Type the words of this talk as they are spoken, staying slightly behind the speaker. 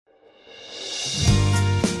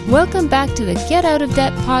Welcome back to the Get Out of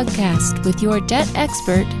Debt podcast with your debt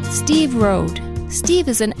expert, Steve Rode. Steve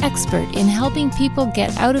is an expert in helping people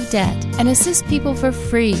get out of debt and assist people for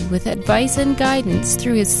free with advice and guidance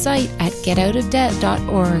through his site at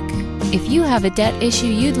getoutofdebt.org. If you have a debt issue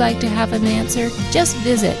you'd like to have him answer, just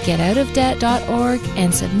visit getoutofdebt.org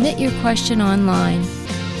and submit your question online.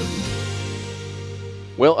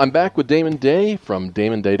 Well, I'm back with Damon Day from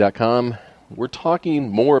damonday.com. We're talking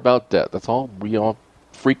more about debt. That's all we all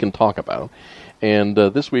freaking talk about. And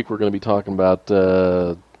this week we're going to be talking about...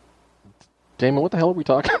 Damon, what the hell are we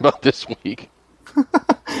talking about this week?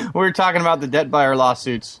 We're talking about the debt buyer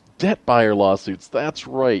lawsuits. Debt buyer lawsuits, that's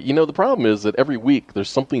right. You know, the problem is that every week there's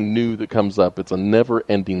something new that comes up. It's a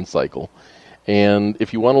never-ending cycle. And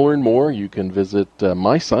if you want to learn more, you can visit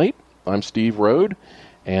my site. I'm Steve Rode,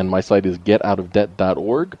 and my site is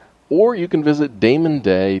getoutofdebt.org. Or you can visit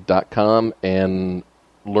damonday.com and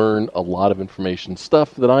learn a lot of information,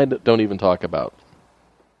 stuff that I don't even talk about.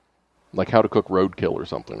 Like how to cook roadkill or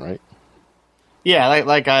something, right? Yeah,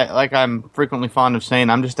 like I'm frequently fond of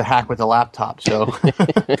saying, I'm just a hack with a laptop. So,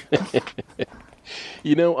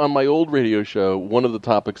 you know, on my old radio show, one of the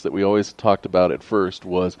topics that we always talked about at first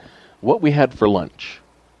was what we had for lunch.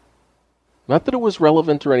 Not that it was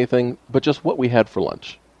relevant or anything, but just what we had for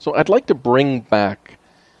lunch. So I'd like to bring back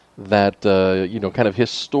that kind of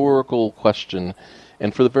historical question,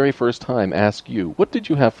 and for the very first time, ask you, what did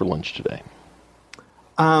you have for lunch today?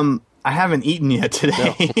 I haven't eaten yet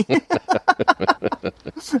today.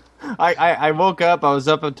 No. I woke up. I was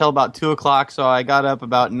up until about 2 o'clock, so I got up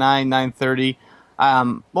about 9:30.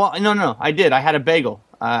 No, I did. I had a bagel.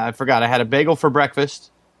 I forgot. I had a bagel for breakfast,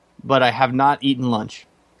 but I have not eaten lunch.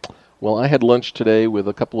 Well, I had lunch today with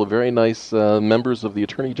a couple of very nice members of the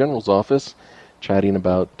Attorney General's office, chatting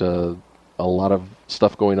about a lot of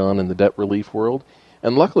stuff going on in the debt relief world.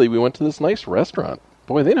 And luckily, we went to this nice restaurant.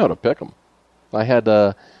 Boy, they know how to pick them. I had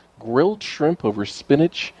grilled shrimp over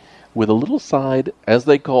spinach with a little side, as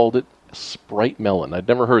they called it, Sprite melon. I'd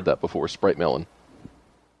never heard that before, Sprite melon.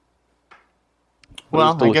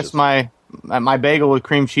 Well, I guess my bagel with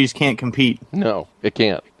cream cheese can't compete. No, it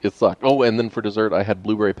can't. It sucked. Oh, and then for dessert, I had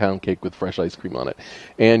blueberry pound cake with fresh ice cream on it.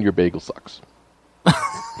 And your bagel sucks.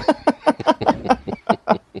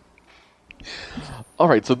 All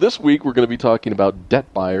right, so this week we're going to be talking about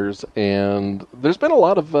debt buyers, and there's been a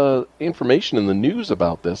lot of information in the news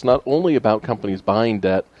about this, not only about companies buying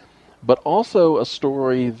debt, but also a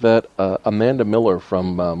story that Amanda Miller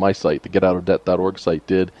from my site, the getoutofdebt.org site,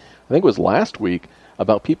 did, I think it was last week,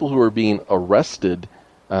 about people who are being arrested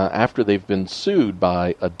after they've been sued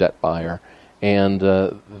by a debt buyer.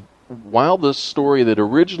 And while the story that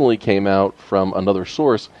originally came out from another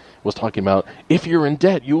source was talking about, if you're in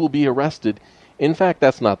debt, you will be arrested, in fact,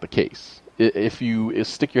 that's not the case. If you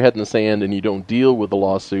stick your head in the sand and you don't deal with the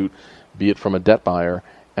lawsuit, be it from a debt buyer,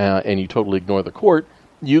 and you totally ignore the court,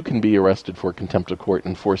 you can be arrested for contempt of court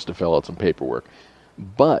and forced to fill out some paperwork.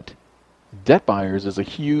 But debt buyers is a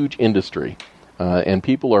huge industry, and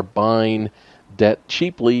people are buying debt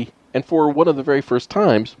cheaply. And for one of the very first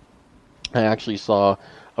times, I actually saw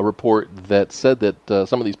a report that said that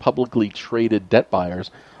some of these publicly traded debt buyers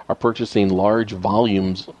are purchasing large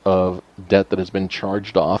volumes of debt that has been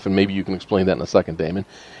charged off, and maybe you can explain that in a second, Damon,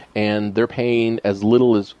 and they're paying as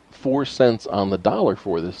little as 4 cents on the dollar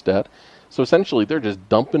for this debt. So essentially, they're just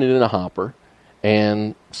dumping it in a hopper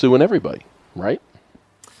and suing everybody, right?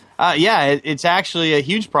 It's actually a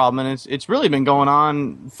huge problem, and it's really been going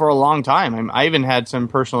on for a long time. I even had some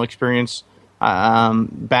personal experience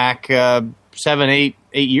back 7, 8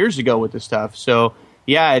 years ago with this stuff. So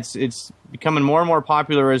yeah, it's becoming more and more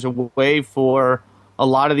popular as a way for a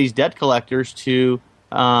lot of these debt collectors to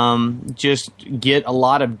just get a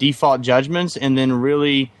lot of default judgments and then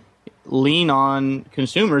really lean on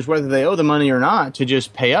consumers, whether they owe the money or not, to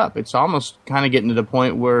just pay up. It's almost kind of getting to the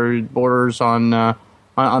point where it borders on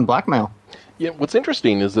blackmail. Yeah, what's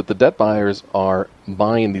interesting is that the debt buyers are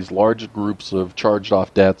buying these large groups of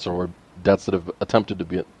charged-off debts or debts that have attempted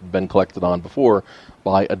to been collected on before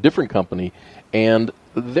by a different company, and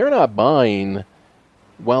they're not buying,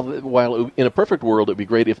 while in a perfect world it would be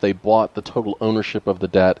great if they bought the total ownership of the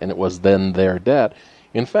debt and it was then their debt.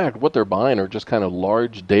 In fact, what they're buying are just kind of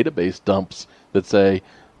large database dumps that say,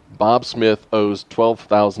 Bob Smith owes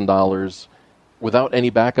 $12,000 without any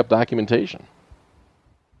backup documentation.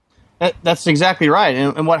 That's exactly right.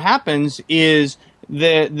 And what happens is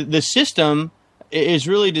the system is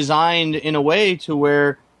really designed in a way to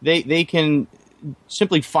where they can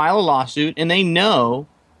simply file a lawsuit, and they know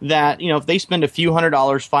that, if they spend a few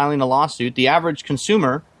 $100s filing a lawsuit, the average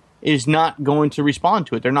consumer is not going to respond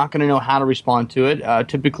to it. They're not going to know how to respond to it.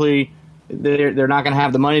 Typically, they're not going to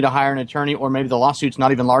have the money to hire an attorney, or maybe the lawsuit's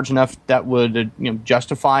not even large enough that would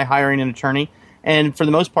justify hiring an attorney. And for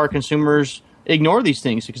the most part, consumers ignore these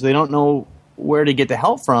things because they don't know where to get the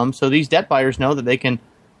help from. So these debt buyers know that they can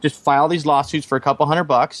just file these lawsuits for a couple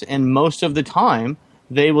 $100, and most of the time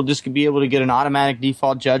they will just be able to get an automatic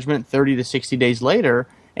default judgment 30 to 60 days later.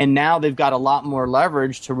 And now they've got a lot more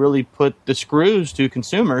leverage to really put the screws to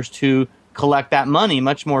consumers to collect that money,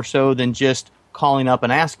 much more so than just calling up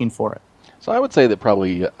and asking for it. So I would say that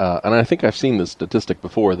probably, and I think I've seen this statistic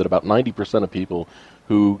before, that about 90% of people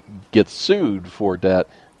who get sued for debt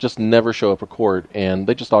just never show up at court, and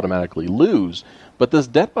they just automatically lose. But this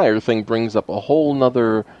debt buyer thing brings up a whole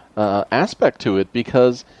nother aspect to it,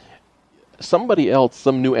 because somebody else,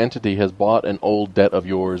 some new entity, has bought an old debt of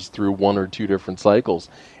yours through one or two different cycles.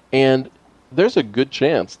 And there's a good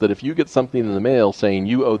chance that if you get something in the mail saying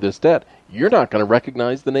you owe this debt, you're not going to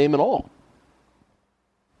recognize the name at all.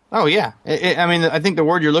 Oh, yeah. I think the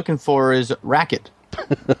word you're looking for is racket.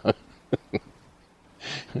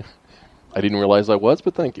 I didn't realize I was,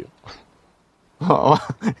 but thank you. Oh,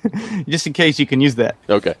 just in case you can use that.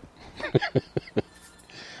 Okay.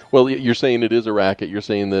 Well, you're saying it is a racket. You're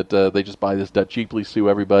saying that they just buy this debt cheaply, sue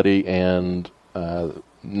everybody, and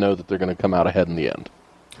know that they're going to come out ahead in the end.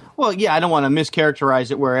 Well, yeah, I don't want to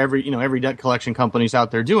mischaracterize it where every debt collection company's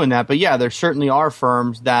out there doing that. But yeah, there certainly are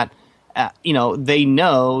firms that, they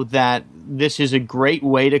know that this is a great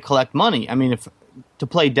way to collect money. I mean, to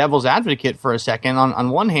play devil's advocate for a second, on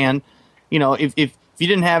one hand, if you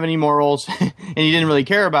didn't have any morals and you didn't really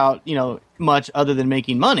care about, much other than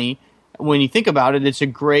making money, when you think about it, it's a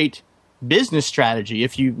great business strategy.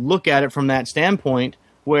 If you look at it from that standpoint,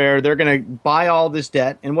 where they're going to buy all this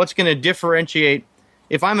debt, and what's going to differentiate,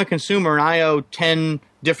 if I'm a consumer and I owe 10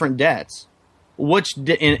 different debts,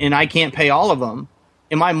 and I can't pay all of them,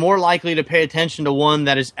 am I more likely to pay attention to one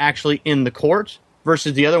that is actually in the court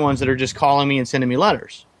versus the other ones that are just calling me and sending me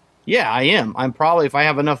letters? Yeah, I am. I'm probably, if I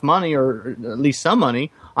have enough money, or at least some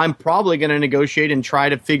money, I'm probably going to negotiate and try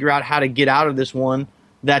to figure out how to get out of this one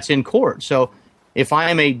that's in court. So if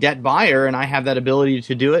I am a debt buyer and I have that ability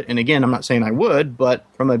to do it, and again, I'm not saying I would, but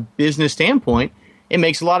from a business standpoint, it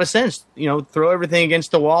makes a lot of sense. Throw everything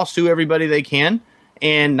against the wall, sue everybody they can,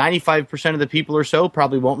 and 95% of the people or so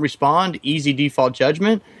probably won't respond. Easy default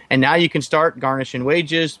judgment, and now you can start garnishing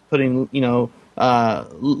wages, putting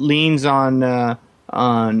liens on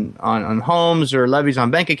homes or levies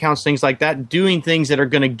on bank accounts, things like that, doing things that are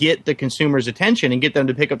going to get the consumer's attention and get them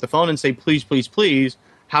to pick up the phone and say, please, please, please,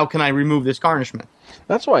 how can I remove this garnishment?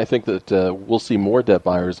 That's why I think that we'll see more debt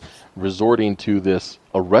buyers resorting to this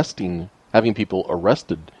having people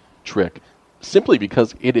arrested trick, simply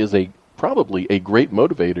because it is probably a great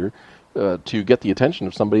motivator to get the attention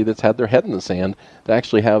of somebody that's had their head in the sand, to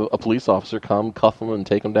actually have a police officer come cuff them and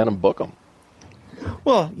take them down and book them.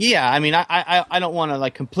 Well, yeah, I mean, I don't want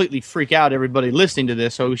to completely freak out everybody listening to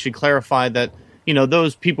this, so we should clarify that,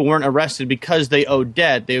 those people weren't arrested because they owed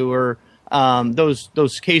debt. They were,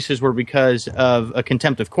 those cases were because of a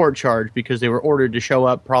contempt of court charge, because they were ordered to show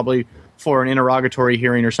up probably for an interrogatory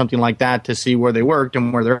hearing or something like that to see where they worked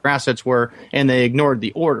and where their assets were, and they ignored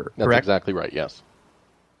the order, That's correct? Exactly right, yes.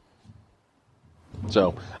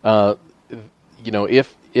 So,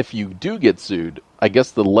 if you do get sued, I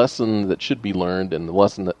guess the lesson that should be learned, and the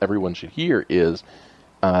lesson that everyone should hear, is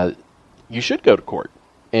you should go to court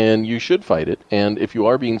and you should fight it. And if you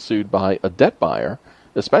are being sued by a debt buyer,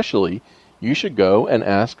 especially, you should go and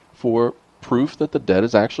ask for proof that the debt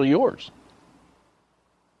is actually yours.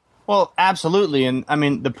 Well, absolutely. And I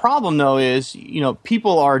mean, the problem, though, is,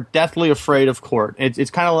 people are deathly afraid of court.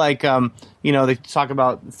 It's kind of like, they talk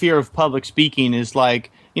about fear of public speaking is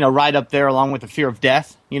right up there along with the fear of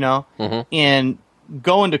death, Mm-hmm. And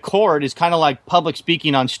going to court is kind of like public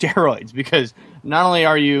speaking on steroids, because not only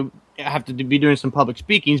are you have to be doing some public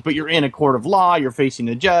speakings, but you're in a court of law, you're facing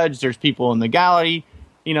the judge, there's people in the gallery,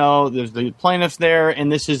 there's the plaintiffs there, and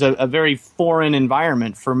this is a very foreign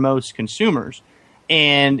environment for most consumers.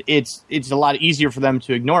 And it's a lot easier for them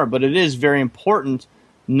to ignore it, but it is very important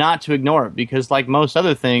not to ignore it, because like most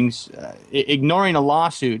other things, ignoring a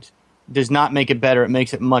lawsuit does not make it better. It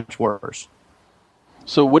makes it much worse.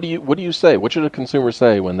 So what do you say? What should a consumer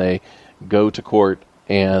say when they go to court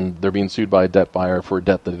and they're being sued by a debt buyer for a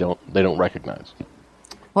debt that they don't recognize?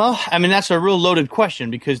 Well, I mean, that's a real loaded question,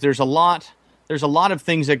 because there's a lot of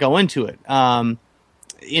things that go into it.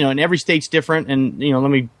 And every state's different. And,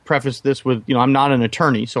 let me preface this with, I'm not an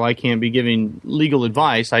attorney, so I can't be giving legal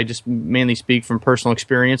advice. I just mainly speak from personal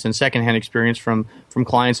experience and secondhand experience from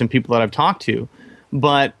clients and people that I've talked to.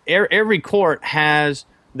 But every court has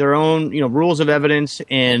their own, rules of evidence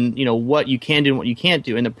and, what you can do and what you can't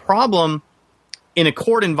do. And the problem in a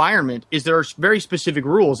court environment is there are very specific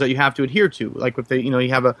rules that you have to adhere to. Like if you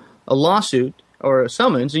have a lawsuit or a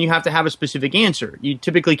summons and you have to have a specific answer. You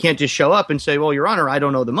typically can't just show up and say, well, Your Honor, I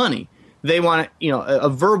don't know the money. They want a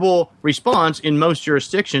verbal response in most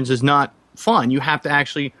jurisdictions is not fun. You have to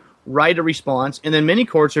actually write a response. And then many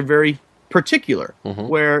courts are very particular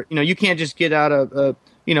where, you can't just get out a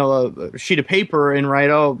sheet of paper and write,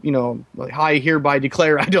 I hereby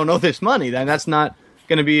declare I don't know this money. Then that's not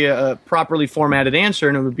going to be a properly formatted answer,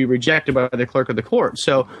 and it would be rejected by the clerk of the court.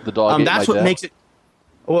 So the dog that's what makes it.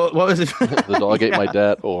 Well, what was it? The dog ate my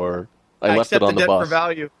debt, or I left it on the debt bus. For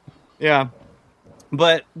value. Yeah,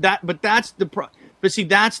 but that's the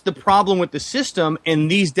problem with the system,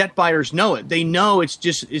 and these debt buyers know it. They know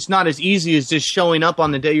it's not as easy as just showing up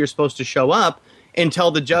on the day you're supposed to show up and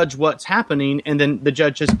tell the judge what's happening, and then the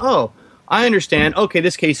judge says, "Oh, I understand. Okay,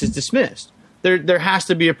 this case is dismissed." There has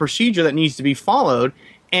to be a procedure that needs to be followed,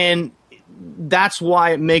 and that's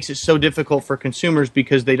why it makes it so difficult for consumers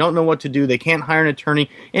because they don't know what to do. They can't hire an attorney.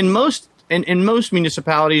 In most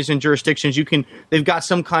municipalities and jurisdictions, they've got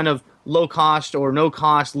some kind of low cost or no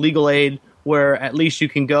cost legal aid where at least you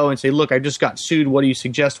can go and say, look, I just got sued. What do you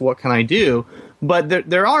suggest? What can I do? But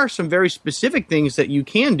there are some very specific things that you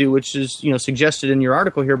can do, which is suggested in your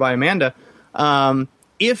article here by Amanda.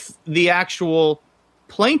 If the actual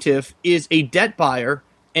plaintiff is a debt buyer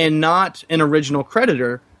and not an original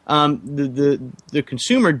creditor, the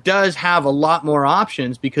consumer does have a lot more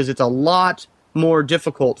options because it's a lot more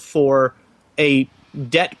difficult for a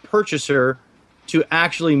debt purchaser to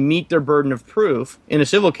actually meet their burden of proof in a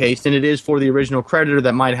civil case than it is for the original creditor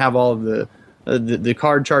that might have all of the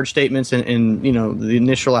card charge statements and the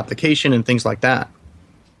initial application and things like that.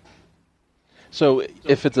 So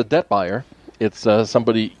if it's a debt buyer, it's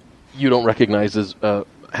somebody you don't recognize as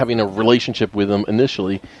having a relationship with them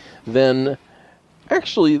initially, then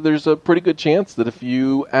actually there's a pretty good chance that if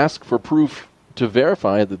you ask for proof to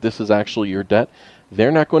verify that this is actually your debt,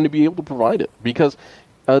 they're not going to be able to provide it. Because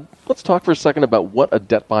let's talk for a second about what a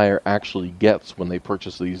debt buyer actually gets when they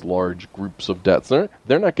purchase these large groups of debts. They're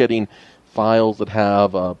not getting files that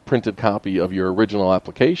have a printed copy of your original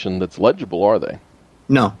application that's legible, are they?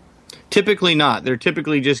 No, typically not. They're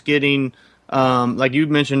typically just getting, like you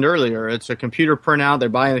mentioned earlier, it's a computer printout. They're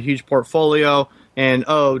buying a huge portfolio, and,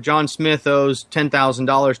 John Smith owes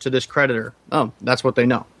 $10,000 to this creditor. Oh, that's what they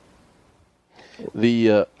know.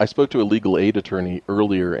 I spoke to a legal aid attorney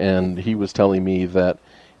earlier, and he was telling me that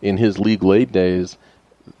in his legal aid days,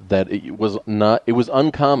 that it was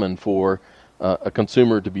uncommon for a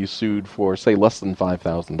consumer to be sued for, say, less than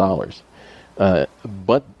 $5,000.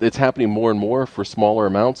 But it's happening more and more for smaller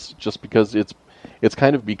amounts, just because it's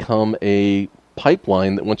kind of become a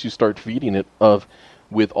pipeline that once you start feeding it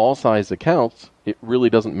with all size accounts, it really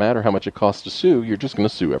doesn't matter how much it costs to sue. You're just going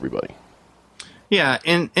to sue everybody. Yeah,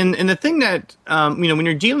 and the thing that when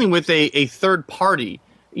you're dealing with a third party,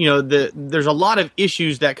 there's a lot of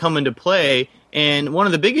issues that come into play, and one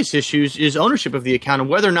of the biggest issues is ownership of the account and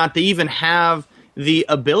whether or not they even have the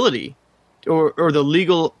ability or the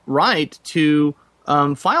legal right to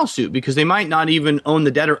file suit, because they might not even own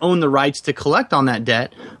the debt or own the rights to collect on that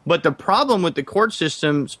debt. But the problem with the court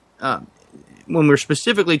systems, when we're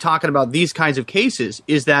specifically talking about these kinds of cases,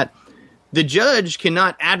 is that the judge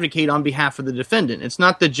cannot advocate on behalf of the defendant. It's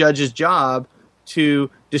not the judge's job to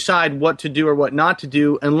decide what to do or what not to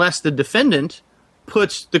do unless the defendant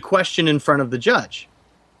puts the question in front of the judge.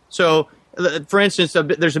 So, for instance,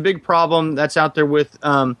 there's a big problem that's out there with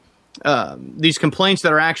these complaints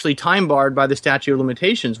that are actually time barred by the statute of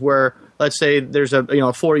limitations, where let's say there's a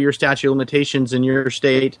 4-year statute of limitations in your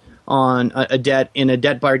state on a debt, and a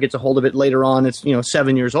debt buyer gets a hold of it later on. It's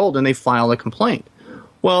 7 years old, and they file a complaint.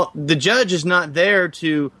 Well, the judge is not there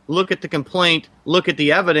to look at the complaint, look at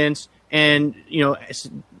the evidence, and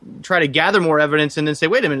try to gather more evidence and then say,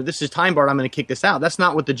 wait a minute, this is time barred, I'm going to kick this out. That's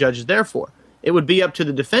not what the judge is there for. It would be up to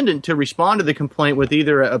the defendant to respond to the complaint with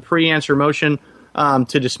either a pre-answer motion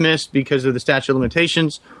to dismiss because of the statute of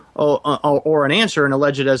limitations or an answer and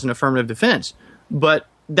allege it as an affirmative defense. But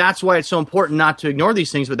that's why it's so important not to ignore these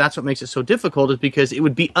things, but that's what makes it so difficult, is because it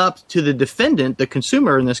would be up to the defendant, the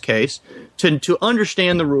consumer in this case, to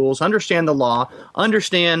understand the rules, understand the law,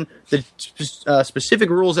 understand the specific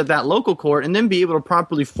rules at that local court, and then be able to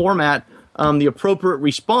properly format the appropriate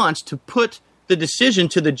response to put the decision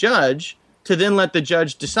to the judge, to then let the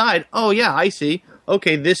judge decide, oh yeah, I see,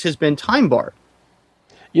 okay, this has been time barred.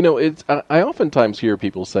 I oftentimes hear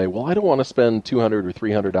people say, well, I don't want to spend $200 or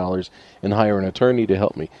 $300 and hire an attorney to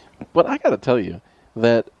help me. But I got to tell you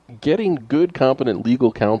that getting good, competent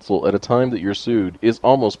legal counsel at a time that you're sued is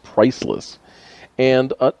almost priceless.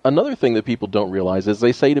 And another thing that people don't realize is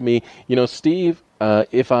they say to me, Steve,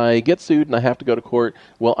 if I get sued and I have to go to court,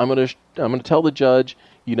 well, I'm going to tell the judge,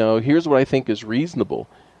 here's what I think is reasonable.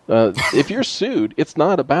 If you're sued, it's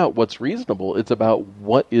not about what's reasonable. It's about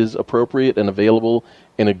what is appropriate and available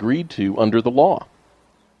and agreed to under the law.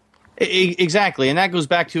 Exactly, and that goes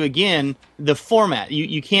back to, again, the format.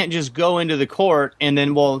 You can't just go into the court and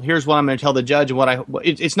then, well, here's what I'm going to tell the judge. And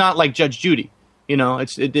it's not like Judge Judy.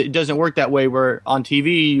 It doesn't work that way, where on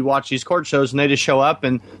TV you watch these court shows and they just show up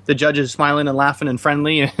and the judge is smiling and laughing and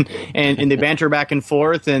friendly and they banter back and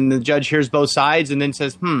forth and the judge hears both sides and then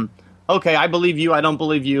says, okay, I believe you, I don't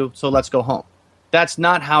believe you, so let's go home. That's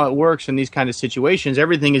not how it works in these kind of situations.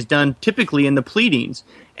 Everything is done typically in the pleadings,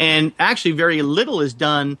 and actually very little is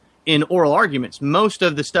done in oral arguments. Most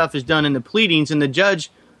of the stuff is done in the pleadings, and the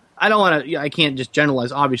judge, I can't just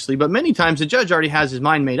generalize, obviously, but many times the judge already has his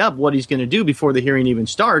mind made up what he's going to do before the hearing even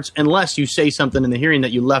starts, unless you say something in the hearing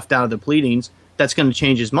that you left out of the pleadings that's going to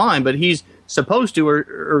change his mind. But he's supposed to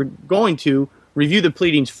or going to review the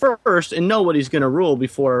pleadings first and know what he's going to rule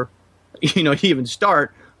before he even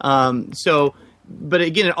start. But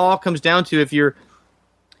again, it all comes down to if you're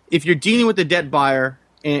dealing with the debt buyer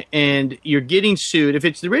and you're getting sued, if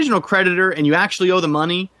it's the original creditor and you actually owe the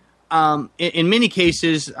money, in many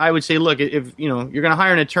cases, I would say, look, if you're going to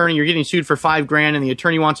hire an attorney, you're getting sued for $5,000, and the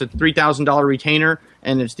attorney wants a $3,000 retainer,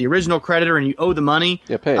 and it's the original creditor, and you owe the money.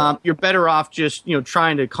 You're better off just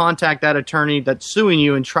trying to contact that attorney that's suing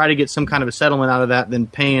you and try to get some kind of a settlement out of that than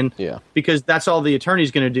paying. Because that's all the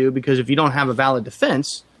attorney's going to do. Because if you don't have a valid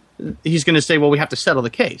defense, he's going to say, well, we have to settle the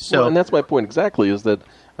case. So, and that's my point exactly. Is that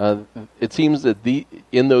it seems that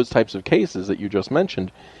in those types of cases that you just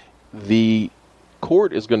mentioned, the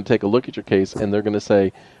court is going to take a look at your case and they're going to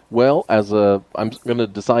say, well, I'm going to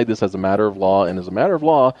decide this as a matter of law, and as a matter of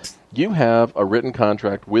law, you have a written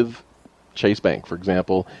contract with Chase Bank, for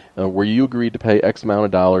example, where you agreed to pay X amount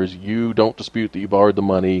of dollars. You don't dispute that you borrowed the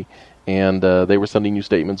money, and they were sending you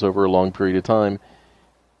statements over a long period of time.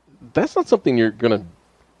 That's not something you're going to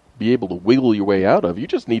be able to wiggle your way out of. You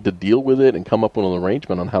just need to deal with it and come up with an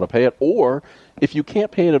arrangement on how to pay it. Or if you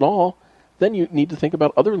can't pay it at all, then you need to think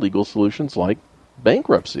about other legal solutions like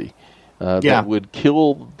bankruptcy that would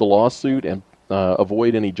kill the lawsuit and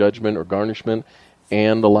avoid any judgment or garnishment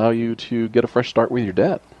and allow you to get a fresh start with your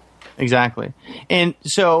debt. Exactly. And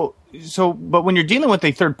but when you're dealing with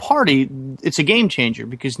a third party, it's a game changer,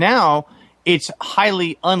 because now it's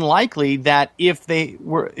highly unlikely that if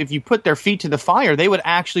you put their feet to the fire, they would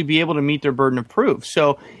actually be able to meet their burden of proof.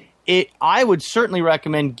 So I would certainly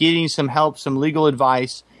recommend getting some help, some legal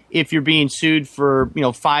advice, if you're being sued for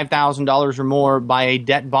 $5,000 or more by a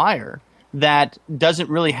debt buyer that doesn't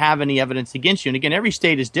really have any evidence against you. And again, every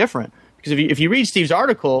state is different, because if you read Steve's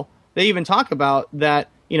article, they even talk about that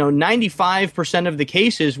 95% of the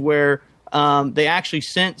cases where they actually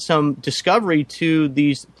sent some discovery to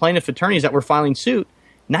these plaintiff attorneys that were filing suit,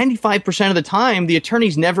 95% of the time the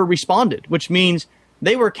attorneys never responded, which means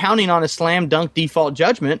they were counting on a slam dunk default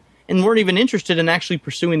judgment and weren't even interested in actually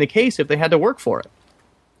pursuing the case if they had to work for it.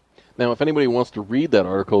 Now, if anybody wants to read that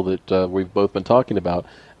article that we've both been talking about,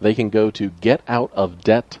 they can go to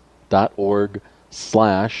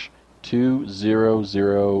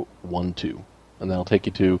getoutofdebt.org/20012, and that'll take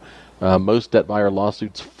you to most debt buyer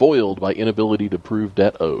lawsuits foiled by inability to prove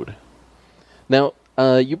debt owed. Now,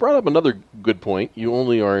 you brought up another good point. You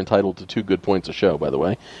only are entitled to 2 good points a show, by the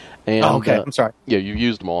way. And, okay, I'm sorry. Yeah, you've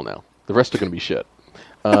used them all now. The rest are going to be shit.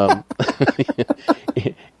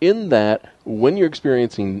 In that, when you're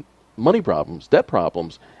experiencing money problems, debt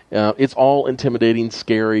problems, it's all intimidating,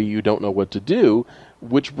 scary, you don't know what to do,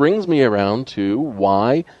 which brings me around to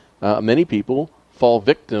why many people fall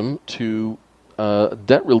victim to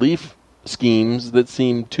debt relief schemes that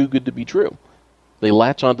seem too good to be true. They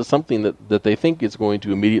latch onto something that they think is going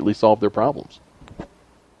to immediately solve their problems.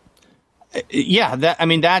 Yeah,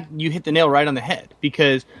 that you hit the nail right on the head,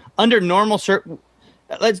 because under normal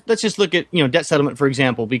let's just look at debt settlement, for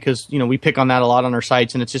example, because we pick on that a lot on our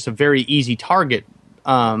sites, and it's just a very easy target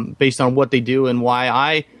based on what they do and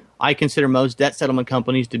why I consider most debt settlement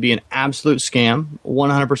companies to be an absolute scam,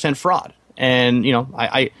 100% fraud. And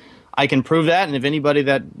I can prove that, and if anybody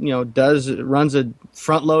that runs a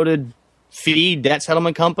front-loaded fee debt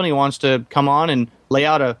settlement company wants to come on and lay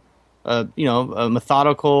out a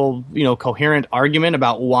methodical, coherent argument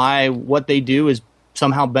about why what they do is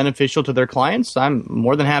somehow beneficial to their clients, I'm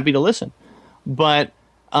more than happy to listen. But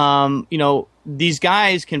these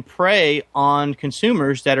guys can prey on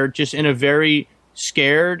consumers that are just in a very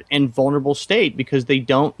scared and vulnerable state because they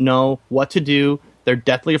don't know what to do. They're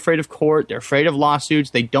deathly afraid of court. They're afraid of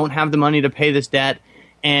lawsuits. They don't have the money to pay this debt.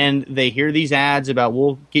 And they hear these ads about,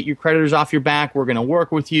 we'll get your creditors off your back. We're going to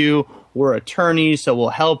work with you. We're attorneys, so we'll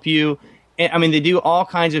help you. And, I mean, they do all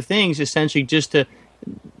kinds of things essentially just to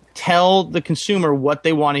tell the consumer what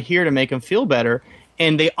they want to hear to make them feel better.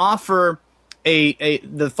 And they offer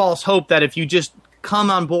the false hope that if you just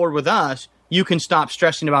come on board with us, you can stop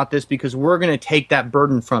stressing about this because we're going to take that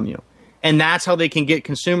burden from you. And that's how they can get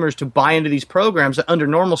consumers to buy into these programs that under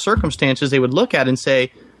normal circumstances they would look at and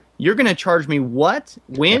say, you're going to charge me what?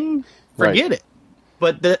 When? Forget it.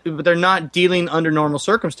 But they're not dealing under normal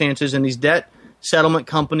circumstances, and these debt settlement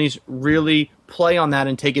companies really play on that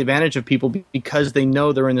and take advantage of people because they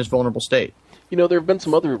know they're in this vulnerable state. You know, there have been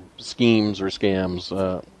some other schemes or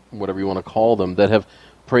scams, whatever you want to call them, that have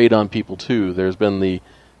preyed on people too. There's been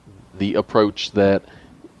the approach that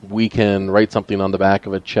we can write something on the back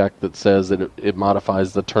of a check that says that it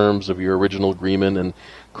modifies the terms of your original agreement and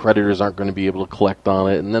creditors aren't going to be able to collect on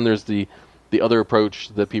it. And then there's the other approach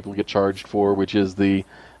that people get charged for, which is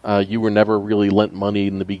you were never really lent money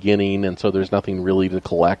in the beginning, and so there's nothing really to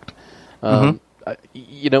collect.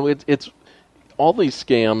 You know, it's all these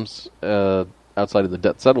scams outside of the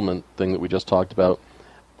debt settlement thing that we just talked about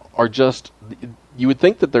are just, you would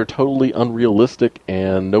think that they're totally unrealistic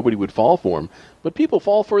and nobody would fall for them, but people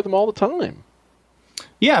fall for them all the time.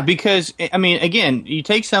 Yeah, because, I mean, again, you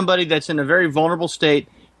take somebody that's in a very vulnerable state,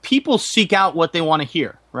 people seek out what they want to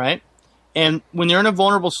hear, right? And when they're in a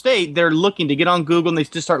vulnerable state, they're looking to get on Google, and they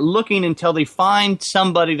just start looking until they find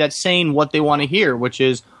somebody that's saying what they want to hear, which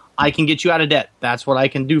is, I can get you out of debt. That's what I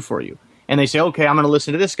can do for you. And they say, okay, I'm going to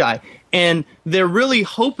listen to this guy. And they're really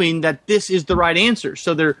hoping that this is the right answer.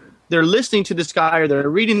 So they're listening to this guy, or they're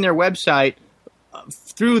reading their website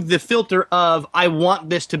through the filter of, I want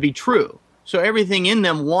this to be true. So everything in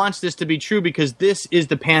them wants this to be true because this is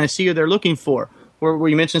the panacea they're looking for. Where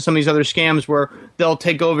you mentioned some of these other scams where they'll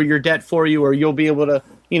take over your debt for you, or you'll be able to,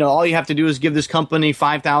 you know, all you have to do is give this company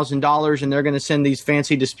 $5,000 and they're going to send these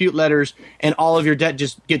fancy dispute letters, and all of your debt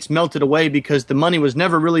just gets melted away because the money was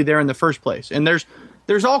never really there in the first place. And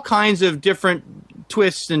there's all kinds of different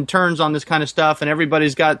twists and turns on this kind of stuff, and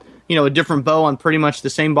everybody's got, you know, a different bow on pretty much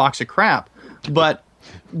the same box of crap. But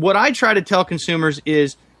what I try to tell consumers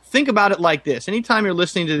is, think about it like this. Anytime you're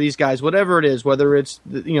listening to these guys, whatever it is, whether it's,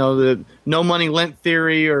 you know, the no money lent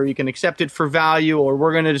theory, or you can accept it for value, or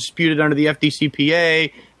we're going to dispute it under the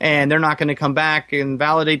FDCPA, and they're not going to come back and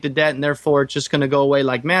validate the debt, and therefore it's just going to go away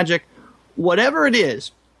like magic. Whatever it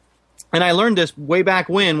is, and I learned this way back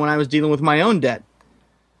when I was dealing with my own debt.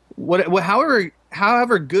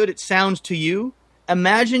 However good it sounds to you,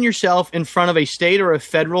 imagine yourself in front of a state or a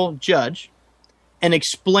federal judge and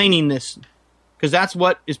explaining this. Because that's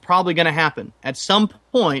what is probably going to happen. At some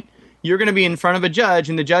point, you're going to be in front of a judge,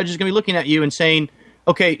 and the judge is going to be looking at you and saying,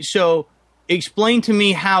 okay, so explain to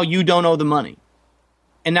me how you don't owe the money.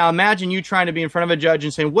 And now imagine you trying to be in front of a judge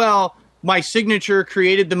and saying, well, my signature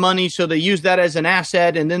created the money, so they used that as an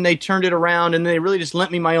asset, and then they turned it around, and they really just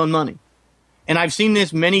lent me my own money. And I've seen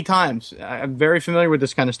this many times. I'm very familiar with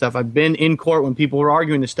this kind of stuff. I've been in court when people were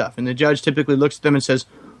arguing this stuff, and the judge typically looks at them and says,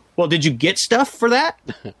 well, did you get stuff for that?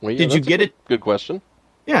 Well, yeah, did you get it? Good question.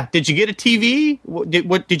 Yeah. Did you get a TV?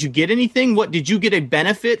 Did you get anything? Did you get a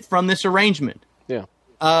benefit from this arrangement? Yeah.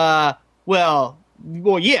 Well,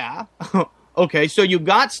 yeah. Okay. So you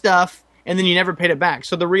got stuff and then you never paid it back.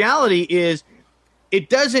 So the reality is, it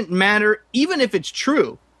doesn't matter, even if it's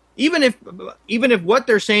true, even if what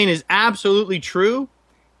they're saying is absolutely true,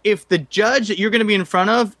 if the judge that you're going to be in front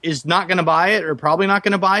of is not going to buy it, or probably not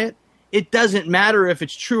going to buy it, it doesn't matter if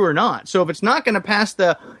it's true or not. So if it's not going to pass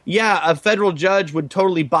a federal judge would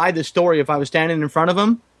totally buy the story if I was standing in front of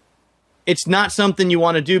him, it's not something you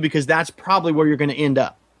want to do, because that's probably where you're going to end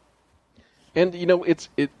up. And, you know, it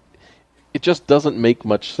just doesn't make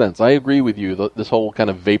much sense. I agree with you. This whole kind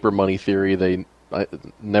of vapor money theory, they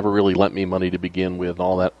never really lent me money to begin with, and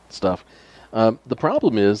all that stuff. The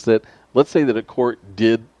problem is that, let's say that a court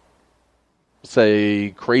did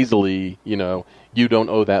say crazily, you know, you don't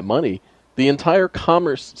owe that money, the entire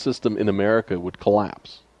commerce system in America would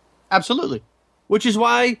collapse. Absolutely. Which is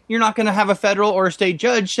why you're not going to have a federal or a state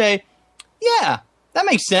judge say, yeah, that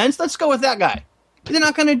makes sense, let's go with that guy. They're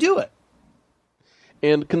not going to do it.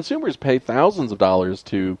 And consumers pay thousands of dollars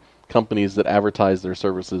to companies that advertise their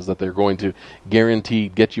services that they're going to guarantee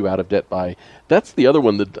get you out of debt by. That's the other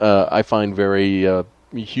one that I find very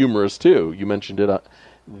humorous too. You mentioned it,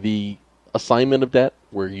 the assignment of debt,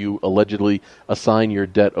 where you allegedly assign your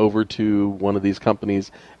debt over to one of these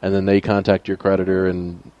companies, and then they contact your creditor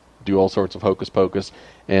and do all sorts of hocus pocus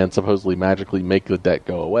and supposedly magically make the debt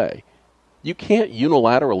go away. you can't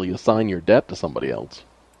unilaterally assign your debt to somebody else.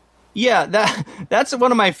 Yeah, that's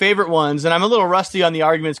one of my favorite ones, and I'm a little rusty on the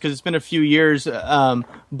arguments because it's been a few years. But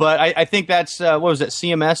I think that's what was it?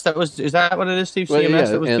 CMS? Is that what it is, Steve? Well,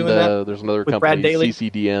 CMS that was doing that. There's another with company, Brad Daly?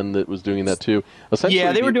 CCDN, that was doing that too. Essentially,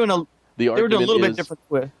 Yeah, they were doing a little bit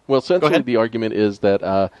different. Well, essentially, the argument is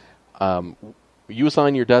that you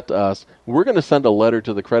assign your debt to us, we're going to send a letter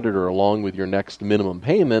to the creditor along with your next minimum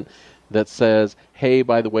payment that says, "Hey,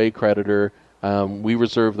 by the way, creditor, we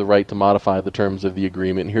reserve the right to modify the terms of the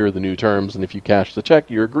agreement. Here are the new terms, and if you cash the check,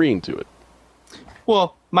 you're agreeing to it."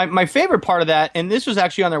 Well, my favorite part of that, and this was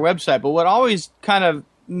actually on their website, but what always kind of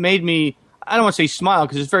made me, I don't want to say smile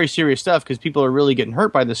because it's very serious stuff because people are really getting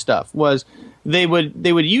hurt by this stuff, was they would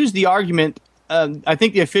use the argument, I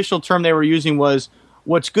think the official term they were using was,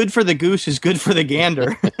 "What's good for the goose is good for the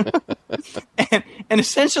gander." and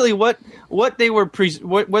essentially what they were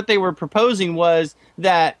proposing was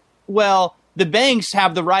that, well, the banks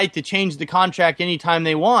have the right to change the contract anytime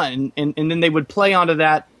they want, and then they would play onto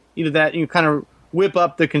that, kind of whip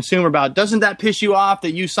up the consumer about, doesn't that piss you off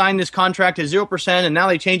that you signed this contract at 0% and now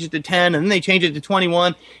they change it to 10 and then they change it to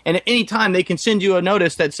 21, and at any time they can send you a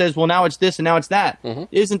notice that says, well, now it's this and now it's that. Mm-hmm.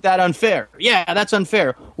 Isn't that unfair? Yeah, that's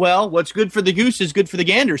unfair. Well, what's good for the goose is good for the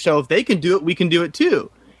gander, so if they can do it, we can do it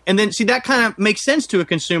too. And then, see, that kind of makes sense to a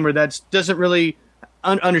consumer that doesn't really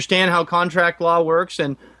understand how contract law works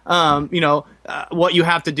and what you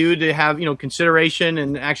have to do to have, consideration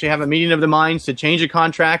and actually have a meeting of the minds to change a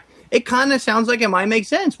contract. It kind of sounds like it might make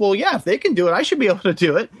sense. Well, yeah, if they can do it, I should be able to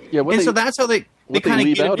do it. Yeah, so that's how they kind of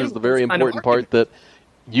leave out is the very important part that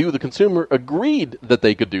you, the consumer, agreed that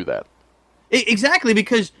they could do that. Exactly,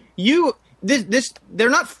 because they're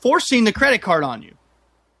not forcing the credit card on you.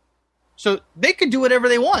 So they could do whatever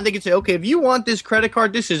they want. They could say, okay, if you want this credit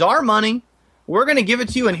card, this is our money. We're going to give it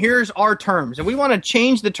to you, and here's our terms. And we want to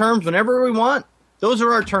change the terms whenever we want. Those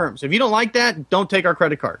are our terms. If you don't like that, don't take our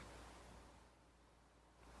credit card.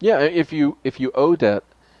 Yeah, if you owe debt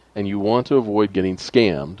and you want to avoid getting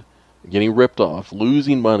scammed, getting ripped off,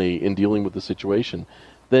 losing money in dealing with the situation,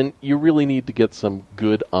 then you really need to get some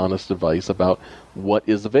good, honest advice about what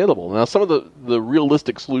is available. Now, some of the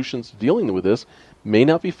realistic solutions to dealing with this may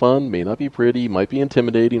not be fun, may not be pretty, might be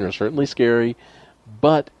intimidating, or certainly scary,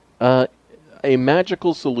 but a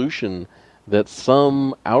magical solution that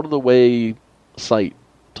some out-of-the-way site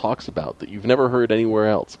talks about that you've never heard anywhere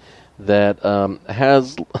else, that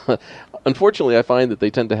has, unfortunately, I find that they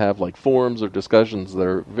tend to have like forums or discussions that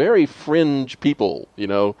are very fringe people,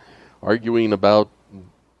 arguing about,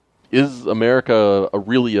 is America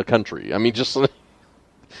really a country? I mean, just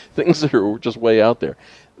things that are just way out there.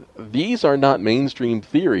 These are not mainstream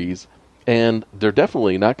theories, and they're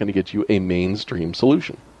definitely not going to get you a mainstream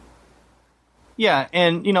solution. Yeah,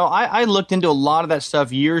 and I looked into a lot of that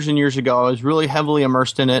stuff years and years ago. I was really heavily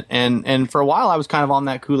immersed in it, and for a while I was kind of on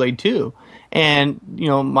that Kool-Aid too. And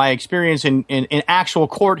my experience in actual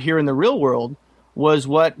court here in the real world was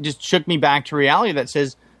what just shook me back to reality. That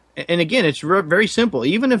says, and again, it's very simple.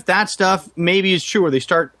 Even if that stuff maybe is true, or they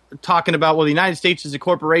start talking about, well, the United States is a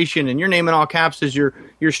corporation, and your name in all caps is your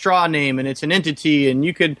straw name, and it's an entity, and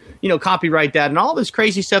you could copyright that, and all this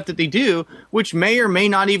crazy stuff that they do, which may or may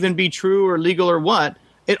not even be true or legal or what.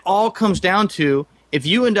 It all comes down to, if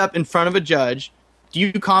you end up in front of a judge, do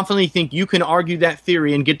you confidently think you can argue that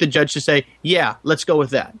theory and get the judge to say, yeah, let's go with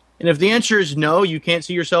that? And if the answer is no, you can't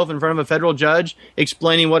see yourself in front of a federal judge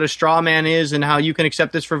explaining what a straw man is and how you can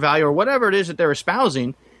accept this for value or whatever it is that they're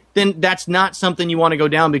espousing, then that's not something you want to go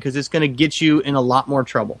down, because it's going to get you in a lot more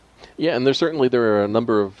trouble. Yeah, and there are a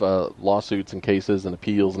number of lawsuits and cases and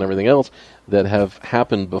appeals and everything else that have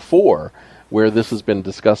happened before where this has been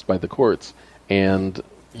discussed by the courts. And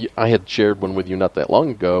I had shared one with you not that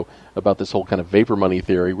long ago about this whole kind of vapor money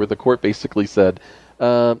theory where the court basically said,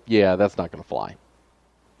 yeah, that's not going to fly.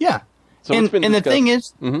 Yeah. So and the thing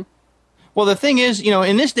is, mm-hmm. Well, the thing is,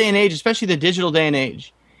 in this day and age, especially the digital day and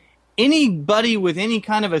age, anybody with any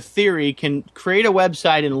kind of a theory can create a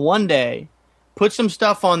website in one day, put some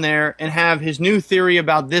stuff on there, and have his new theory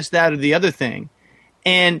about this, that, or the other thing.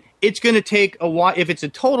 And it's going to take a while. If it's a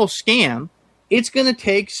total scam, it's going to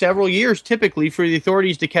take several years typically for the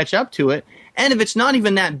authorities to catch up to it. And if it's not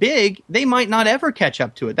even that big, they might not ever catch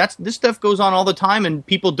up to it. This stuff goes on all the time, and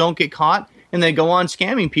people don't get caught, and they go on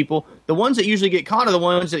scamming people. The ones that usually get caught are the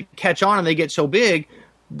ones that catch on and they get so big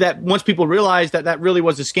that once people realize that really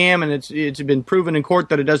was a scam and it's been proven in court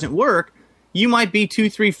that it doesn't work, you might be 2,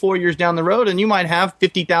 3, 4 years down the road, and you might have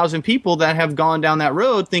 50,000 people that have gone down that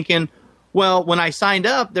road thinking, well, when I signed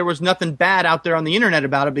up, there was nothing bad out there on the internet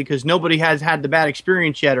about it because nobody has had the bad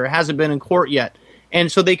experience yet or it hasn't been in court yet.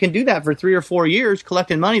 And so they can do that for 3 or 4 years,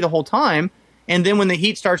 collecting money the whole time. And then when the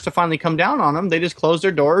heat starts to finally come down on them, they just close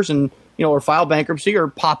their doors and, or file bankruptcy or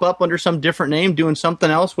pop up under some different name doing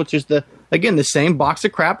something else, which is the same box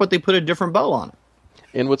of crap, but they put a different bow on it.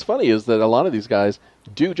 And what's funny is that a lot of these guys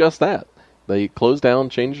do just that. They close down,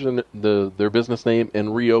 change their business name,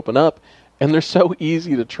 and reopen up, and they're so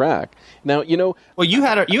easy to track. Now, Well, you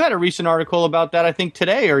had a recent article about that, I think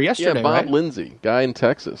today or yesterday. Yeah, Bob right? Lindsay, guy in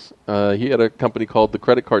Texas. He had a company called the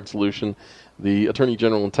Credit Card Solution. The Attorney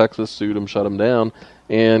General in Texas sued him, shut him down,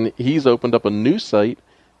 and he's opened up a new site,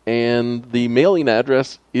 and the mailing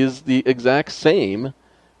address is the exact same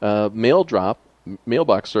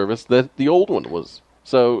mailbox service that the old one was.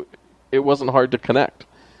 So it wasn't hard to connect.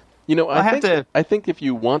 I think if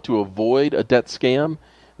you want to avoid a debt scam,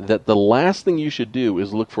 that the last thing you should do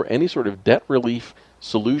is look for any sort of debt relief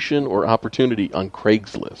solution or opportunity on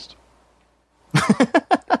Craigslist.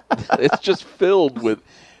 It's just filled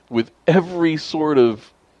with every sort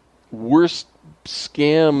of worst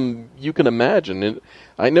scam you can imagine. And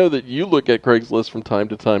I know that you look at Craigslist from time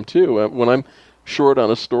to time, too. When I'm short on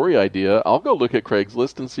a story idea, I'll go look at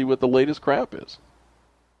Craigslist and see what the latest crap is.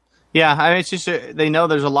 Yeah, I mean, it's just they know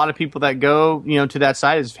there's a lot of people that go, to that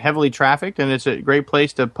site. It's heavily trafficked, and it's a great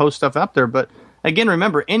place to post stuff up there. But again,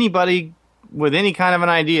 remember, anybody with any kind of an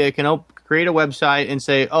idea can create a website and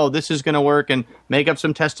say, "Oh, this is going to work," and make up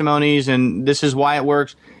some testimonies, and this is why it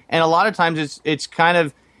works. And a lot of times, it's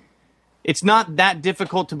not that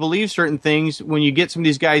difficult to believe certain things when you get some of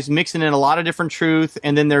these guys mixing in a lot of different truth,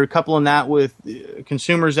 and then they're coupling that with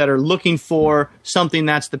consumers that are looking for something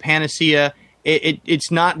that's the panacea.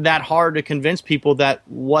 It's not that hard to convince people that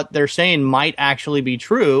what they're saying might actually be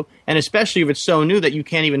true, and especially if it's so new that you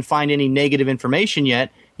can't even find any negative information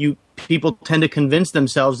yet, people tend to convince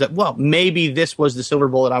themselves that, well, maybe this was the silver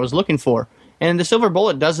bullet I was looking for. And the silver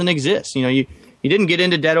bullet doesn't exist. You didn't get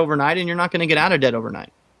into debt overnight, and you're not going to get out of debt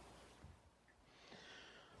overnight.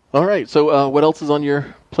 All right, so what else is on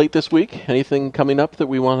your plate this week? Anything coming up that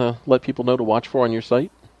we want to let people know to watch for on your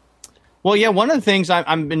site? Well, yeah, one of the things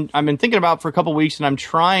I've been thinking about for a couple of weeks, and I'm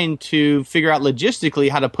trying to figure out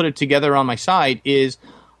logistically how to put it together on my site, is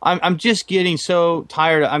I'm just getting so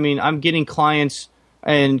tired. I mean, I'm getting clients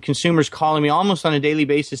and consumers calling me almost on a daily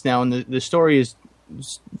basis now, and the story is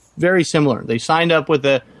very similar. They signed up with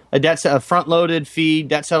a front-loaded fee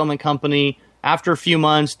debt settlement company. After a few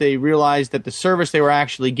months, they realized that the service they were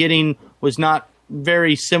actually getting was not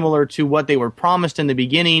very similar to what they were promised in the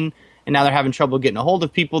beginning. And now they're having trouble getting a hold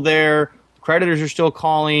of people there. Creditors are still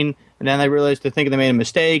calling. And then they realize they think they made a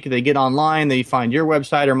mistake. They get online. They find your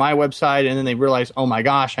website or my website. And then they realize, oh, my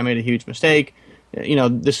gosh, I made a huge mistake.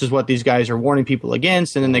 This is what these guys are warning people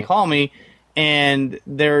against. And then they call me. And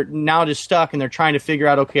they're now just stuck. And they're trying to figure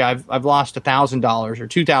out, okay, I've lost $1,000 or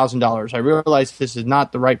 $2,000. I realize this is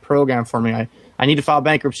not the right program for me. I need to file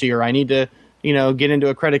bankruptcy, or I need to, get into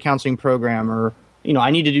a credit counseling program, or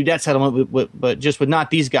I need to do debt settlement, but just with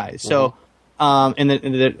not these guys. So, and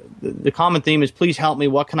the common theme is, please help me.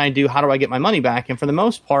 What can I do? How do I get my money back? And for the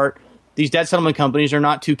most part, these debt settlement companies are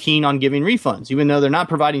not too keen on giving refunds, even though they're not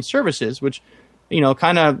providing services, which,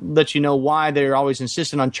 kind of lets you know why they're always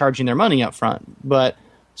insistent on charging their money up front. But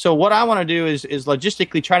so what I want to do is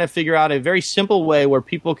logistically try to figure out a very simple way where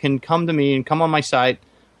people can come to me and come on my site.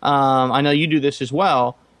 I know you do this as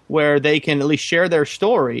well, where they can at least share their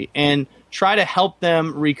story and try to help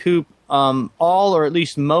them recoup all or at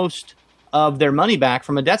least most of their money back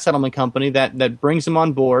from a debt settlement company that brings them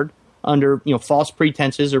on board under false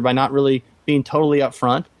pretenses, or by not really being totally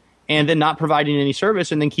upfront, and then not providing any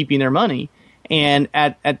service and then keeping their money. And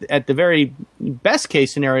at the very best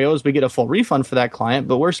case scenario is we get a full refund for that client,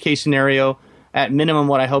 but worst case scenario, at minimum,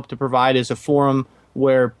 what I hope to provide is a forum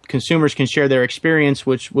where consumers can share their experience,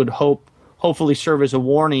 which would hopefully serve as a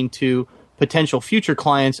warning to potential future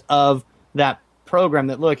clients of that program,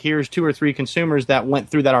 that, look, here's 2 or 3 consumers that went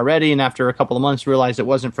through that already, and after a couple of months realized it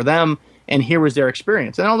wasn't for them, and here was their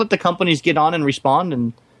experience. And I'll let the companies get on and respond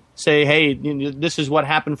and say, hey, this is what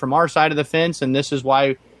happened from our side of the fence, and this is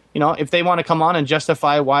why, if they want to come on and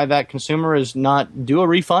justify why that consumer is not due a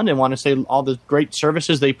refund and want to say all the great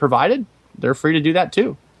services they provided, they're free to do that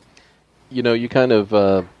too. You kind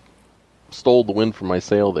of stole the wind from my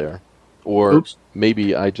sail there. Or Oops.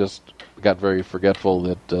 Maybe I just got very forgetful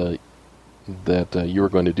that you were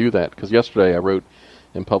going to do that. Because yesterday I wrote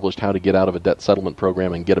and published how to get out of a debt settlement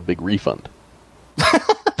program and get a big refund.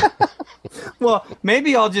 Well,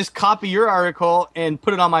 maybe I'll just copy your article and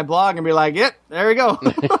put it on my blog and be like, yep, there we go.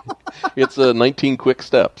 It's 19 quick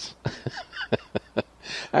steps.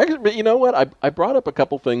 Actually, but you know what? I brought up a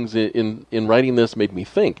couple things in writing this, made me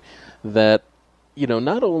think that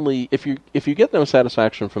not only if you get no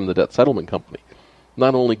satisfaction from the debt settlement company,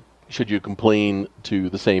 not only should you complain to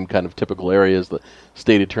the same kind of typical areas, the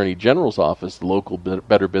State Attorney General's office, the local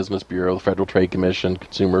Better Business Bureau, the Federal Trade Commission,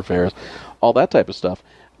 Consumer Affairs, all that type of stuff.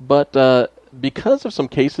 But because of some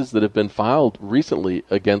cases that have been filed recently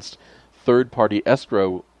against third-party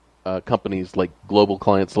escrow companies like Global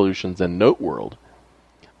Client Solutions and NoteWorld,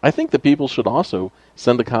 I think that people should also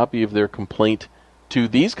send a copy of their complaint to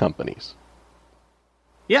these companies.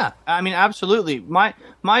 Yeah, I mean, absolutely. My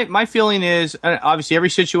feeling is, obviously, every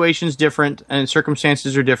situation is different and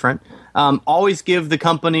circumstances are different. Always give the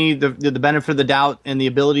company the benefit of the doubt and the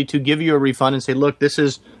ability to give you a refund and say, look, this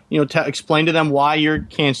is, explain to them why you're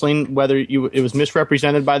canceling, whether it was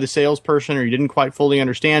misrepresented by the salesperson or you didn't quite fully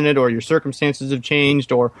understand it or your circumstances have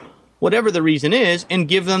changed or whatever the reason is, and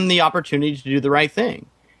give them the opportunity to do the right thing.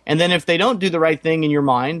 And then if they don't do the right thing in your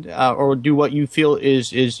mind or do what you feel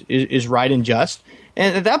is right and just,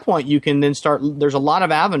 and at that point, you can then start. There's a lot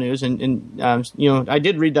of avenues, and I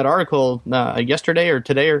did read that article yesterday or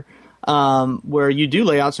today, where you do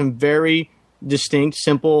lay out some very distinct,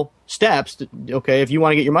 simple steps. Okay, if you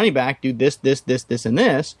want to get your money back, do this, this, this, this, and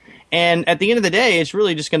this. And at the end of the day, it's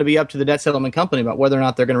really just going to be up to the debt settlement company about whether or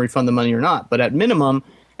not they're going to refund the money or not. But at minimum,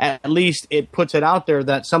 at least it puts it out there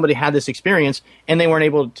that somebody had this experience and they weren't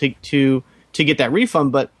able to get that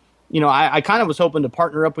refund. But I kind of was hoping to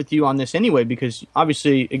partner up with you on this anyway, because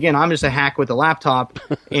obviously, again, I'm just a hack with a laptop,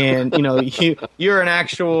 and you're an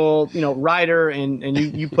actual writer, and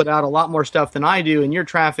you put out a lot more stuff than I do, and your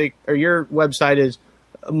traffic or your website is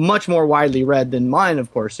much more widely read than mine,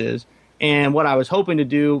 of course, is. And what I was hoping to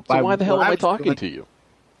do. So why the hell am I talking to you?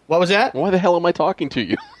 What was that? Why the hell am I talking to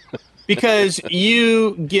you? Because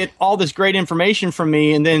you get all this great information from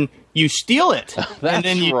me, and then you steal it, and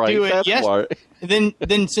then you do it. That's right.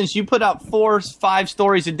 Then since you put out 4 or 5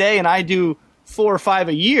 stories a day, and I do 4 or 5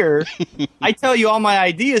 a year, I tell you all my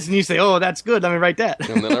ideas, and you say, "Oh, that's good. Let me write that."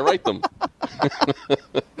 And then I write them.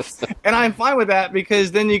 And I'm fine with that,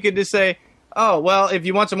 because then you could just say, "Oh, well, if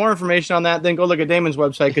you want some more information on that, then go look at Damon's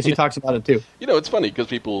website because he talks about it too." It's funny because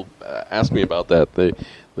people ask me about that.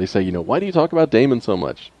 They say, why do you talk about Damon so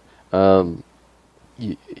much? And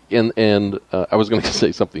I was going to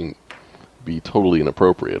say something be totally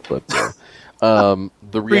inappropriate, but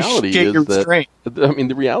the reality is that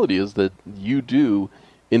the reality is that you do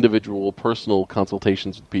individual personal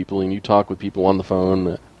consultations with people, and you talk with people on the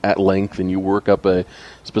phone at length, and you work up a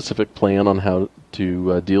specific plan on how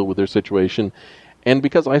to deal with their situation. And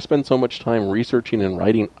because I spend so much time researching and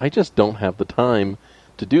writing, I just don't have the time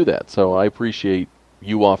to do that. So I appreciate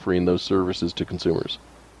you offering those services to consumers.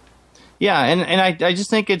 Yeah, and I just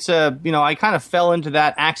think it's I kind of fell into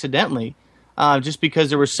that accidentally, just because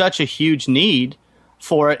there was such a huge need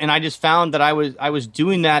for it, and I just found that I was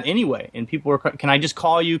doing that anyway. And people were, "Can I just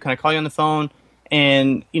call you? Can I call you on the phone?"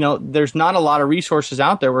 And there's not a lot of resources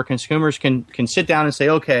out there where consumers can sit down and say,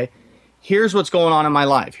 "Okay, here's what's going on in my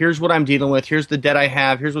life. Here's what I'm dealing with. Here's the debt I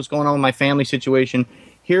have. Here's what's going on with my family situation.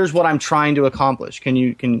 Here's what I'm trying to accomplish. Can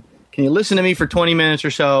you listen to me for 20 minutes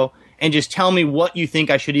or so?" And just tell me what you think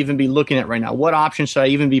I should even be looking at right now. What options should I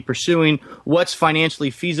even be pursuing? What's financially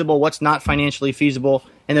feasible? What's not financially feasible?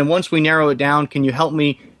 And then once we narrow it down, can you help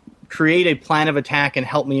me create a plan of attack and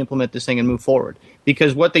help me implement this thing and move forward?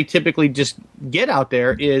 Because what they typically just get out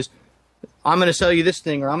there is, I'm going to sell you this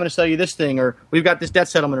thing, or I'm going to sell you this thing, or we've got this debt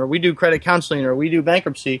settlement, or we do credit counseling, or we do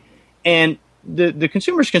bankruptcy. And the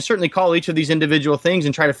consumers can certainly call each of these individual things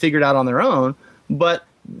and try to figure it out on their own, but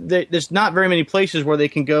there's not very many places where they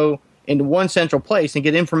can go into one central place and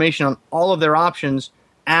get information on all of their options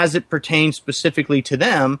as it pertains specifically to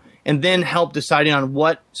them, and then help deciding on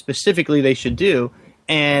what specifically they should do.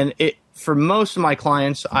 And for most of my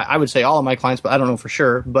clients, I would say all of my clients, but I don't know for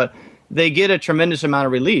sure, but they get a tremendous amount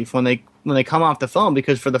of relief when they come off the phone,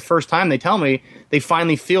 because for the first time they tell me they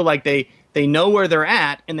finally feel like they know where they're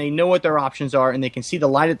at, and they know what their options are, and they can see the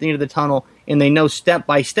light at the end of the tunnel, and they know step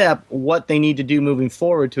by step what they need to do moving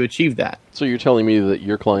forward to achieve that. So you're telling me that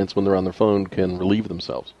your clients, when they're on their phone, can relieve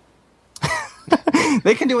themselves?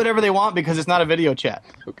 They can do whatever they want because it's not a video chat.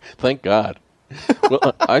 Okay. Thank God.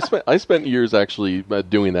 Well, I spent years actually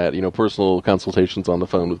doing that, personal consultations on the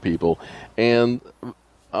phone with people. And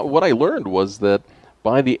what I learned was that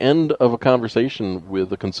by the end of a conversation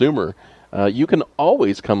with a consumer, you can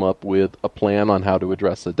always come up with a plan on how to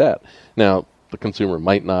address the debt. Now, the consumer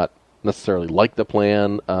might not necessarily like the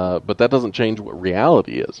plan, but that doesn't change what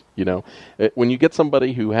reality is. When you get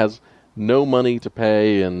somebody who has no money to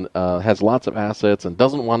pay and has lots of assets and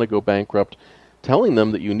doesn't want to go bankrupt, telling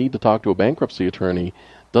them that you need to talk to a bankruptcy attorney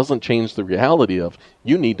doesn't change the reality of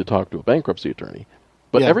you need to talk to a bankruptcy attorney.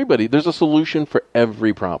 But everybody, there's a solution for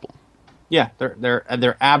every problem. Yeah,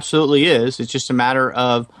 there absolutely is. It's just a matter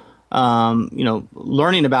of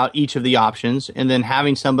learning about each of the options, and then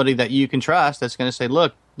having somebody that you can trust that's going to say,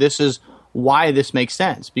 look, this is why this makes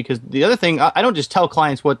sense. Because the other thing, I don't just tell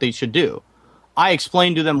clients what they should do. I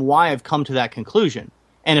explain to them why I've come to that conclusion.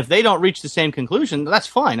 And if they don't reach the same conclusion, that's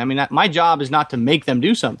fine. I mean, my job is not to make them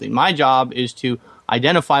do something. My job is to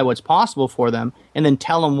identify what's possible for them and then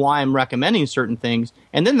tell them why I'm recommending certain things.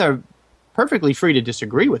 And then they're perfectly free to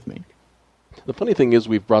disagree with me. The funny thing is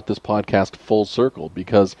we've brought this podcast full circle,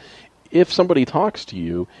 because if somebody talks to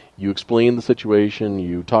you, you explain the situation,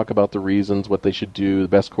 you talk about the reasons, what they should do, the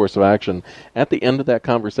best course of action. At the end of that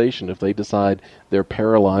conversation, if they decide they're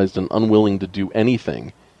paralyzed and unwilling to do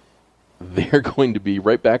anything, they're going to be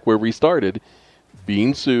right back where we started,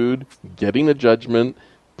 being sued, getting a judgment,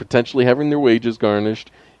 potentially having their wages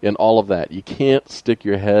garnished, and all of that. You can't stick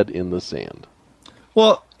your head in the sand.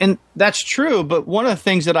 Well, and that's true, but one of the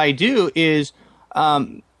things that I do is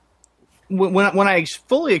when I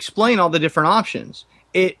fully explain all the different options,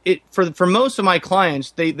 for most of my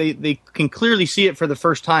clients, they can clearly see it for the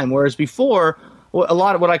first time, whereas before, a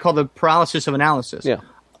lot of what I call the paralysis of analysis. Yeah.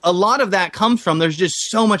 A lot of that comes from there's just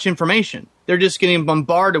so much information. They're just getting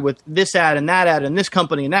bombarded with this ad and that ad and this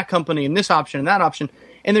company and that company and this option and that option,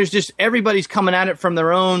 and there's just everybody's coming at it from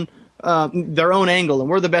their own angle, and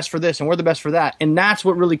we're the best for this and we're the best for that. And that's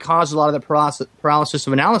what really caused a lot of the paralysis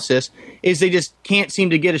of analysis, is they just can't seem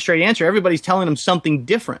to get a straight answer. Everybody's telling them something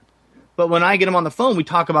different. But when I get them on the phone, we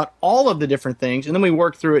talk about all of the different things, and then we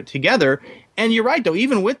work through it together. And you're right, though,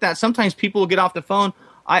 even with that, sometimes people will get off the phone.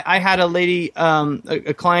 I had a lady,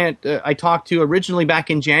 a client I talked to originally back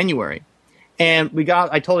in January, and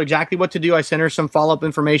I told her exactly what to do. I sent her some follow-up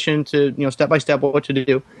information to, step by step what to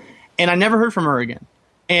do. And I never heard from her again.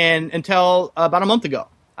 And until about a month ago,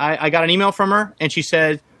 I got an email from her, and she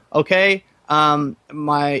said, "Okay,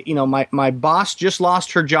 my boss just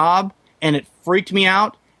lost her job, and it freaked me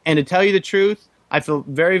out. And to tell you the truth, I feel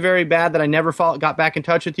very, very bad that I never got back in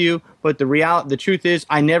touch with you. But the truth is,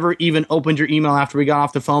 I never even opened your email after we got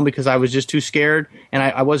off the phone because I was just too scared and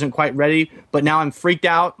I wasn't quite ready. But now I'm freaked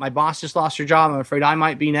out. My boss just lost her job. I'm afraid I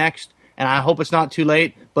might be next. And I hope it's not too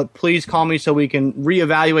late, but please call me so we can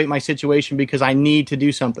reevaluate my situation because I need to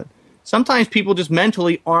do something." Sometimes people just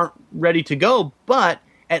mentally aren't ready to go, but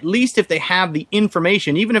at least if they have the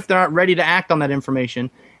information, even if they're not ready to act on that information,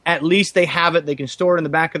 at least they have it. They can store it in the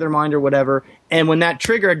back of their mind or whatever. And when that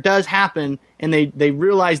trigger does happen and they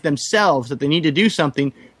realize themselves that they need to do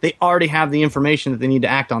something, they already have the information that they need to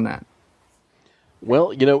act on that.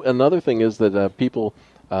 Well, another thing is that people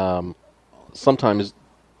sometimes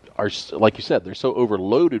are, like you said, they're so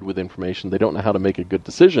overloaded with information, they don't know how to make a good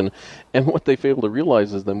decision. And what they fail to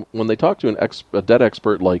realize is that when they talk to a debt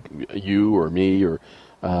expert like you or me or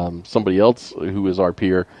somebody else who is our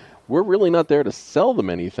peer, we're really not there to sell them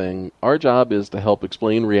anything. Our job is to help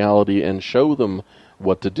explain reality and show them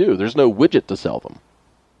what to do. There's no widget to sell them.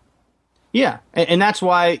 Yeah, and that's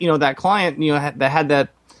why that client that had that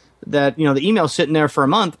the email sitting there for a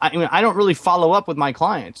month. I don't really follow up with my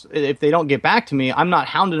clients if they don't get back to me. I'm not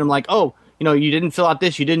hounding them like, oh, you didn't fill out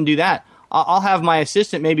this, you didn't do that. I'll have my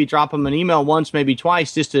assistant maybe drop them an email once, maybe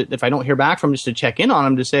twice, just to, if I don't hear back from them, just to check in on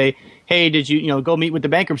them to say, hey, did you go meet with the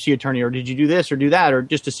bankruptcy attorney, or did you do this or do that, or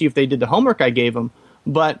just to see if they did the homework I gave them.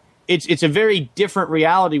 But it's a very different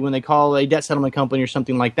reality when they call a debt settlement company or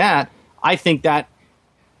something like that. I think that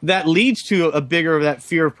leads to a bigger that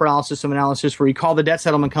fear of paralysis of analysis, where you call the debt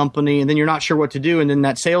settlement company and then you're not sure what to do, and then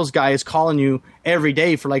that sales guy is calling you every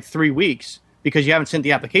day for like 3 weeks because you haven't sent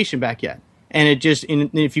the application back yet. And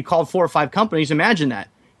if you call 4 or 5 companies, imagine that.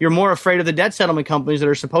 You're more afraid of the debt settlement companies that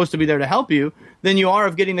are supposed to be there to help you than you are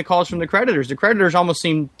of getting the calls from the creditors. The creditors almost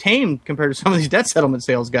seem tame compared to some of these debt settlement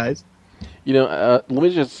sales guys. Let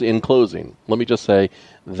me just, in closing, say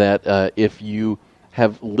that if you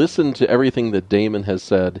have listened to everything that Damon has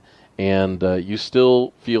said and you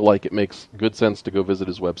still feel like it makes good sense to go visit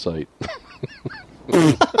his website,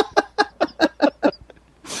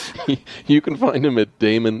 you can find him at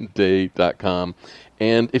damonday.com.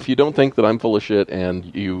 And if you don't think that I'm full of shit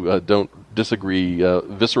and you don't disagree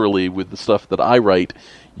viscerally with the stuff that I write,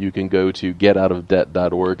 you can go to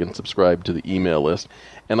getoutofdebt.org and subscribe to the email list.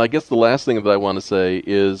 And I guess the last thing that I want to say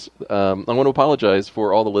is I want to apologize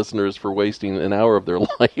for all the listeners for wasting an hour of their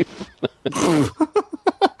life.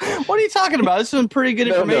 What are you talking about? This is pretty good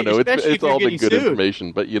information. No, it's all the good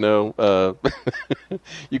information. But, you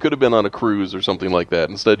could have been on a cruise or something like that.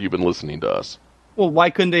 Instead, you've been listening to us. Well, why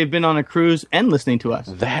couldn't they have been on a cruise and listening to us?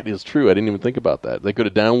 That is true. I didn't even think about that. They could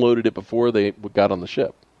have downloaded it before they got on the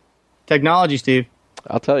ship. Technology, Steve.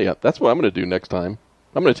 I'll tell you. That's what I'm going to do next time.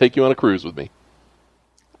 I'm going to take you on a cruise with me.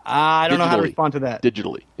 I don't know how to respond to that.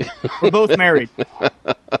 Digitally. We're both married.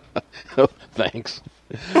 Thanks.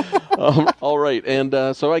 All right.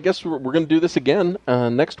 And so I guess we're going to do this again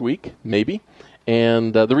next week, maybe.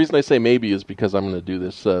 And the reason I say maybe is because I'm going to do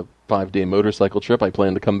this 5-day motorcycle trip. I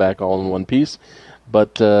plan to come back all in one piece.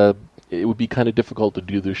 But it would be kind of difficult to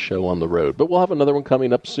do this show on the road. But we'll have another one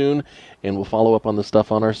coming up soon, and we'll follow up on the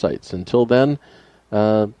stuff on our sites. Until then,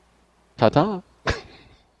 ta-ta.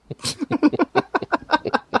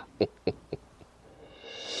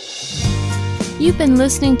 You've been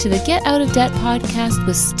listening to the Get Out of Debt podcast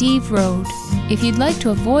with Steve Rode. If you'd like to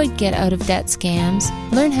avoid get out of debt scams,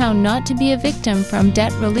 learn how not to be a victim from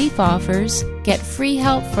debt relief offers, get free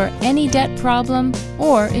help for any debt problem,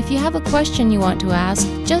 or if you have a question you want to ask,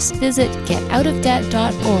 just visit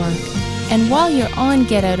getoutofdebt.org. And while you're on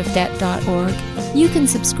getoutofdebt.org, you can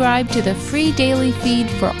subscribe to the free daily feed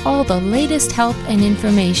for all the latest help and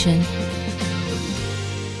information.